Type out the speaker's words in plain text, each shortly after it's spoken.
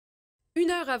1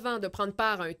 heure avant de prendre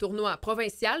part à un tournoi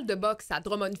provincial de boxe à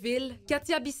Drummondville,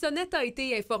 Katia Bissonnette a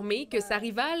été informée que sa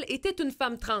rivale était une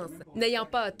femme trans. N'ayant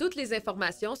pas toutes les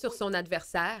informations sur son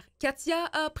adversaire, Katia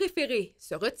a préféré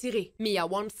se retirer. Mia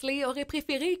Walmsley aurait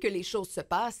préféré que les choses se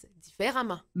passent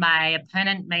différemment. My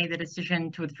opponent made the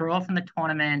decision to withdraw from the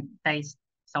tournament based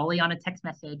solely on a text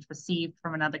message received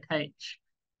from another coach.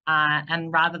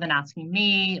 And rather than asking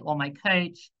me or my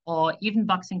coach or even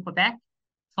Boxing Quebec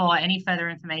for any further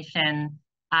information,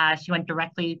 she went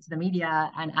directly to the media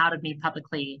and outed me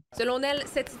publicly. Selon elle,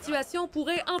 cette situation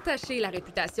pourrait entacher la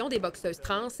réputation des boxeuses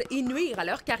trans et nuire à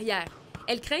leur carrière.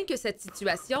 Elle craint que cette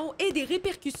situation ait des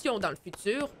répercussions dans le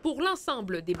futur pour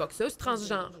l'ensemble des boxeuses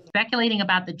transgenres. Speculating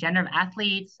about the gender of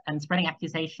athletes and spreading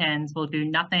accusations will do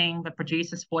nothing but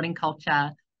produce a sporting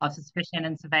culture of suspicion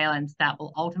and surveillance that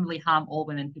will ultimately harm all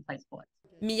women who play sports.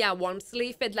 Mia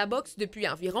Walmsley fait de la boxe depuis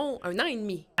environ 1 an et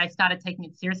demi. I started taking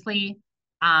it seriously,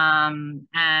 and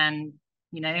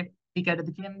you go to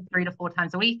the gym 3 to 4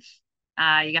 times a week.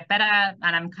 You get better,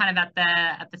 and I'm kind of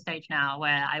at the stage now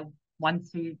where I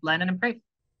want to learn and improve.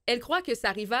 Elle croit que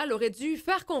sa rivale aurait dû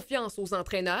faire confiance aux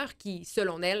entraîneurs qui,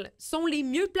 selon elle, sont les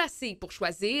mieux placés pour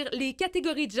choisir les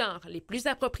catégories de genre les plus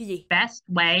appropriées. Best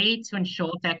way to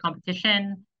ensure fair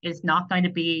competition is not going to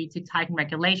be to tighten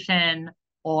regulation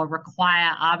or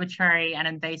require arbitrary and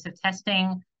invasive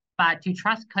testing, but to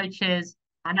trust coaches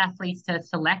and athletes to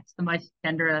select the most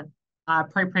gender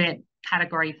appropriate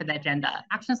category for their gender.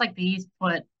 Actions like these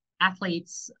put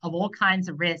athletes of all kinds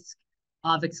of risk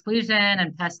of exclusion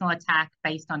and personal attack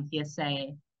based on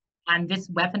hearsay. And this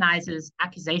weaponizes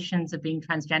accusations of being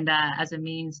transgender as a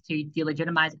means to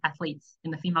delegitimize athletes in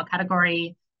the female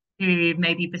category who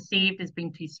may be perceived as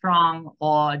being too strong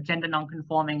or gender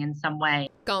non-conforming in some way.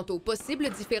 Quant aux possibles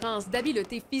différences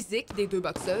d'habileté physique des deux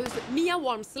boxeuses, Mia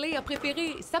Walmsley a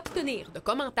préféré s'abstenir de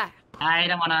commentaires. I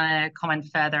don't want to comment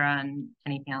further on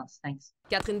anything else. Thanks.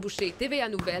 Catherine Boucher, TVA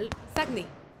Nouvelles, Saguenay.